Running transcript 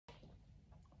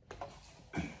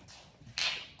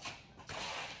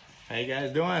How you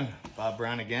guys doing? Bob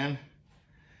Brown again.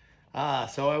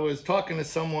 So I was talking to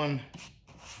someone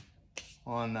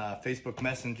on Facebook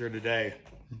Messenger today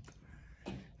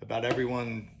about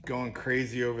everyone going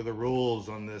crazy over the rules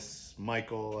on this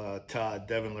Michael Todd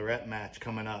Devin Lorette match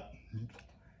coming up.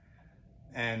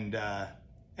 And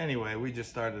anyway, we just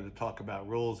started to talk about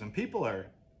rules, and people are,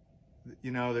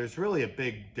 there's really a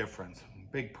big difference,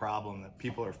 big problem that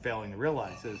people are failing to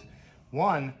realize is,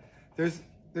 one,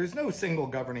 there's no single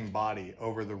governing body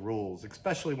over the rules,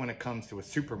 especially when it comes to a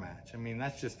super match. I mean,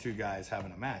 that's just two guys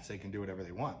having a match. They can do whatever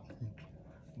they want.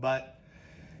 But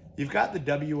you've got the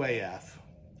WAF,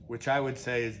 which I would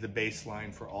say is the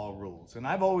baseline for all rules. And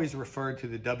I've always referred to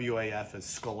the WAF as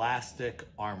scholastic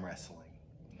arm wrestling.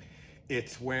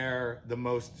 It's where the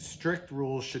most strict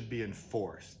rules should be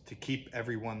enforced to keep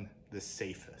everyone the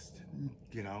safest,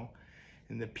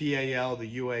 In the PAL,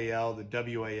 the UAL,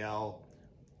 the WAL,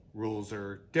 rules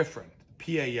are different.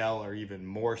 The PAL are even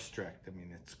more strict. I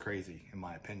mean, it's crazy in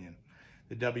my opinion.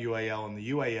 The WAL and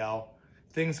the UAL,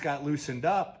 things got loosened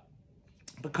up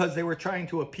because they were trying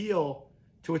to appeal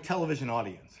to a television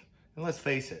audience. And let's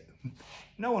face it,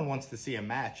 no one wants to see a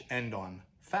match end on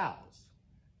fouls,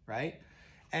 right?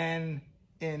 And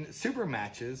in super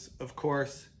matches, of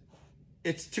course,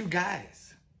 it's two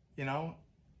guys,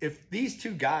 If these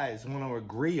two guys want to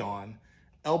agree on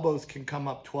elbows can come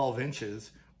up 12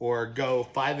 inches or go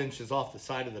 5 inches off the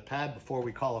side of the pad before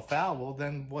we call a foul, well,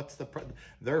 then what's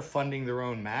they're funding their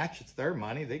own match. It's their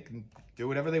money. They can do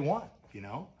whatever they want,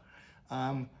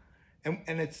 And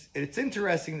it's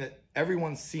interesting that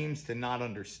everyone seems to not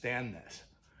understand this.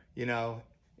 In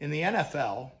the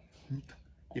NFL,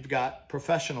 you've got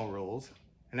professional rules,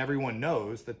 and everyone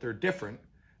knows that they're different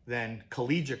than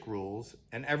collegiate rules,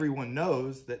 and everyone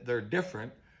knows that they're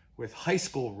different with high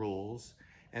school rules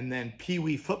and then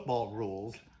pee-wee football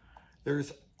rules.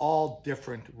 There's all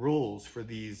different rules for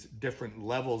these different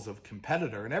levels of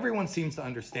competitor, and everyone seems to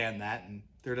understand that, and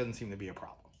there doesn't seem to be a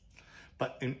problem.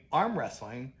 But in arm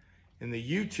wrestling, in the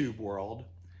YouTube world,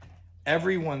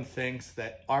 everyone thinks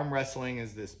that arm wrestling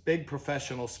is this big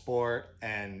professional sport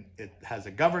and it has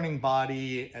a governing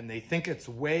body, and they think it's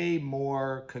way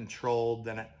more controlled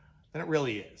than it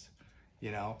really is,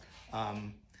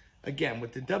 Again,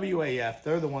 with the WAF,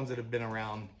 they're the ones that have been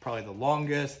around probably the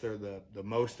longest. They're the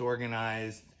most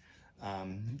organized,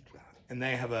 and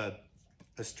they have a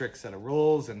strict set of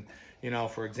rules. And,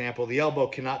 for example, the elbow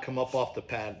cannot come up off the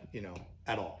pad,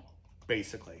 at all,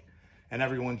 basically. And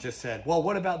everyone just said, well,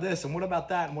 what about this? And what about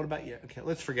that? And what about you? Okay,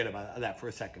 let's forget about that for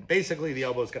a second. Basically, the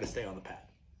elbow's got to stay on the pad,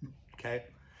 okay?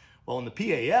 Well, in the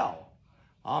PAL,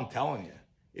 I'm telling you,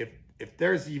 if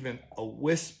there's even a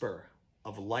whisper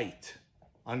of light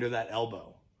under that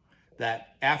elbow,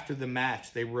 that after the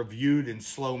match they reviewed in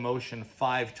slow motion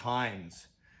 5 times,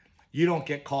 you don't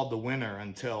get called the winner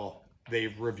until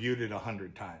they've reviewed it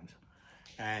 100 times.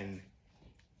 And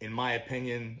in my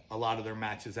opinion, a lot of their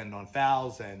matches end on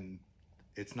fouls, and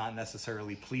it's not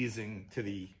necessarily pleasing to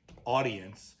the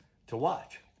audience to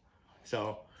watch.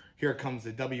 So here comes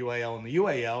the WAL and the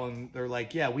UAL, and they're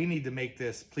like, yeah, we need to make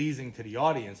this pleasing to the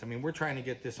audience. I mean, we're trying to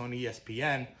get this on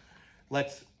ESPN.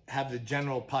 Let's have the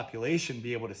general population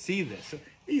be able to see this. So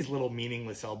these little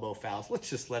meaningless elbow fouls, let's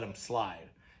just let them slide,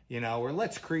 or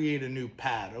let's create a new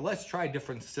pad, or let's try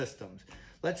different systems.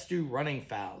 Let's do running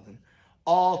fouls, and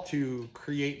all to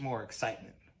create more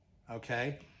excitement,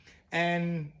 okay?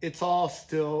 And it's all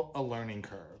still a learning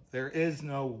curve. There is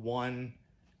no one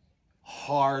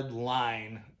hard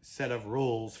line set of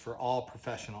rules for all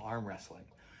professional arm wrestling.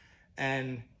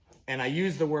 And I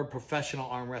use the word professional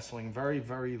arm wrestling very,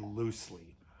 very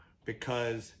loosely,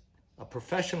 because a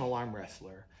professional arm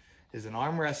wrestler is an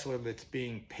arm wrestler that's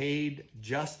being paid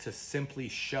just to simply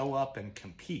show up and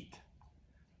compete.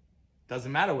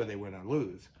 Doesn't matter whether they win or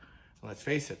lose. And let's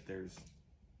face it, there's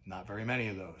not very many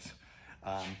of those.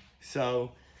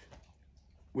 So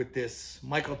with this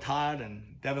Michael Todd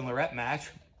and Devin Lorette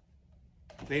match,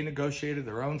 they negotiated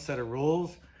their own set of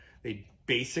rules. They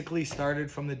basically started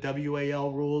from the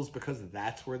WAL rules because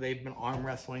that's where they've been arm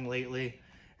wrestling lately,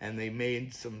 and they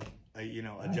made some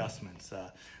adjustments.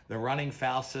 The running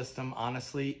foul system,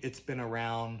 honestly, it's been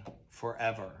around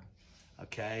forever.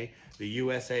 Okay, the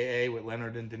USAA with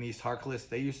Leonard and Denise Harkless,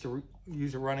 they used to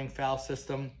use a running foul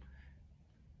system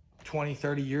 20,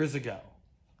 30 years ago.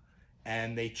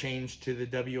 And they changed to the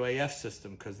WAF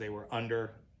system because they were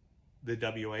under the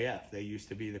WAF. They used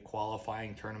to be the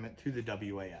qualifying tournament to the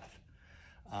WAF.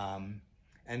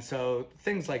 And so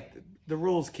things like the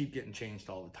rules keep getting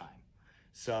changed all the time.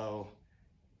 So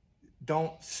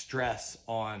don't stress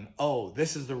on, oh,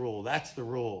 this is the rule, that's the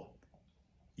rule.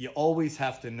 You always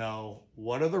have to know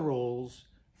what are the rules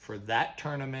for that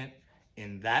tournament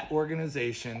in that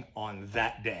organization on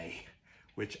that day,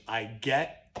 which I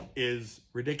get is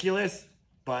ridiculous,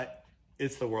 but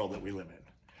it's the world that we live in.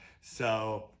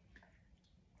 So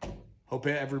hope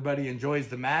everybody enjoys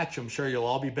the match. I'm sure you'll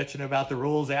all be bitching about the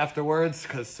rules afterwards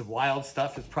because some wild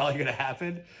stuff is probably going to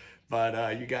happen.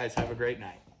 But you guys have a great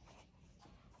night.